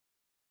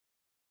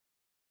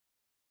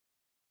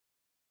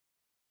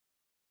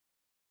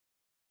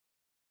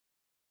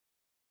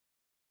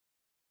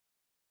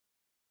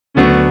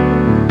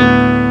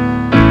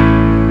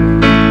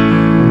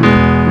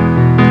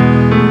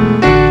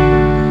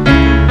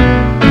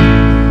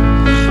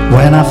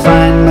When I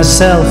find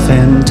myself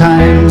in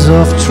times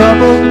of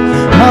trouble,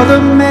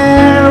 Mother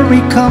Mary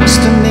comes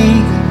to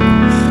me,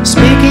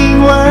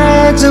 speaking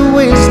words of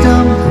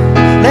wisdom,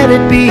 let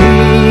it be.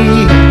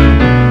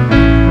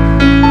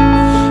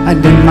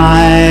 And in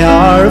my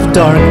hour of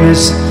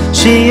darkness,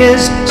 she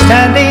is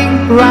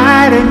standing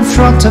right in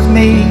front of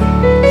me,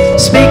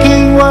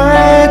 speaking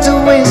words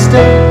of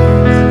wisdom,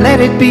 let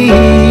it be.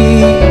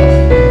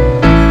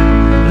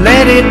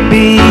 Let it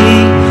be,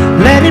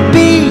 let it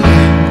be,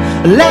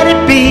 let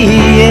it be,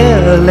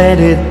 yeah, let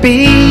it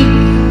be.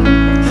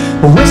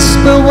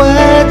 Whisper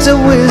words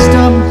of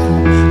wisdom,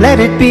 let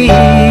it be.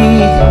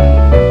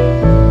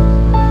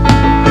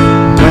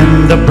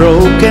 When the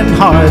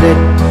broken-hearted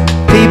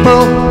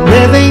people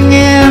living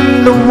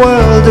in the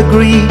world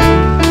agree,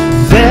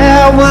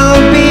 there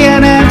will be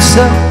an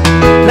answer,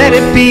 let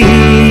it be.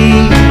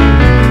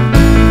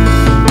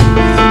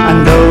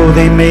 And though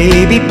they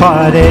may be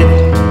parted,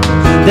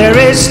 there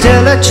is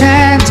still a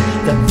chance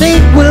that they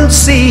will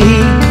see.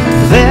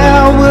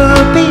 There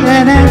will be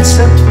an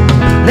answer,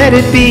 let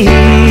it be.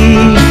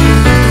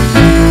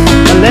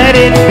 Let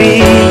it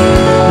be,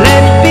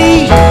 let it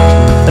be,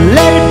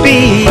 let it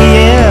be,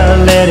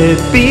 yeah, let it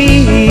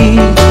be.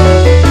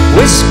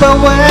 Whisper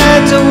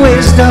words of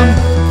wisdom,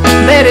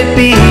 let it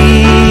be.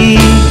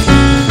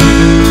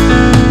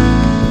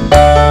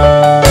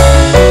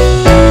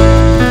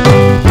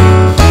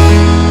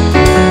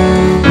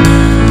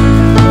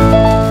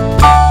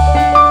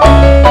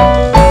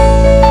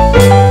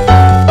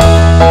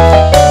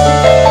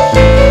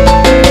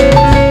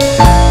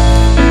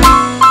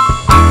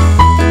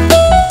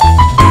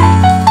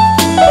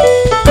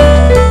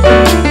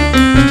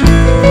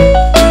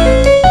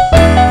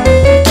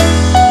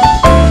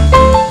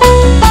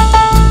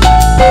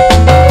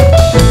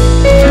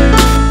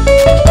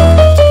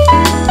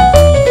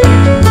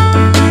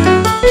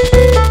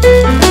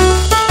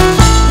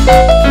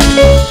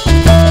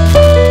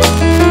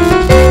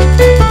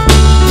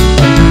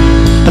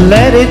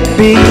 Let it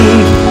be,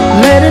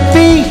 let it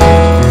be,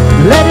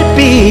 let it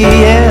be,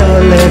 yeah,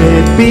 let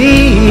it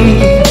be.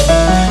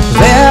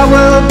 There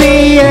will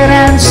be an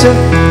answer,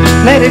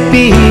 let it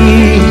be.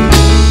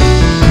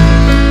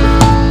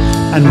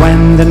 And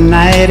when the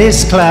night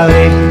is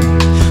cloudy,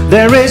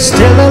 there is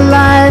still a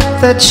light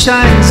that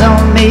shines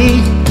on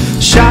me.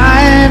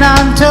 Shine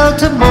until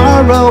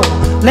tomorrow,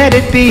 let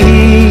it be.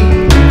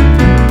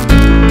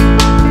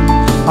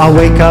 I'll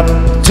wake up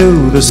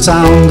to the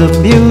sound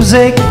of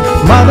music.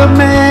 Mother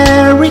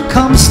Mary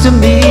comes to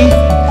me,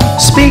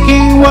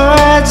 speaking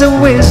words of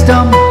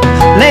wisdom,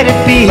 let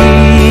it be.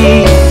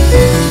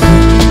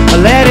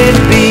 Let it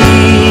be,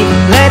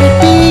 let it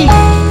be,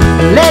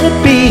 let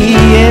it be,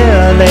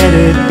 yeah, let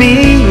it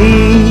be.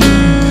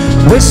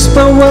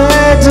 Whisper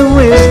words of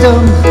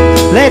wisdom,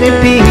 let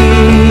it be.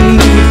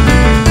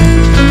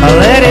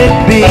 Let it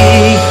be,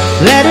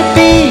 let it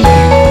be,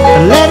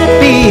 let it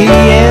be,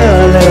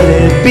 yeah, let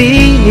it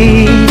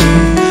be.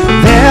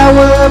 There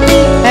will be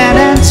an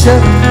answer,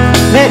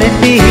 let it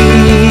be.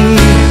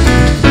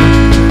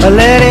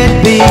 Let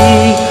it be,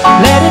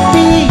 let it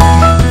be,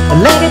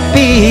 let it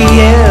be,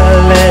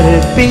 yeah, let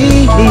it be.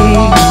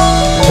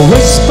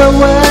 Whisper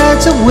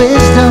words of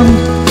wisdom,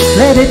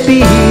 let it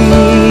be.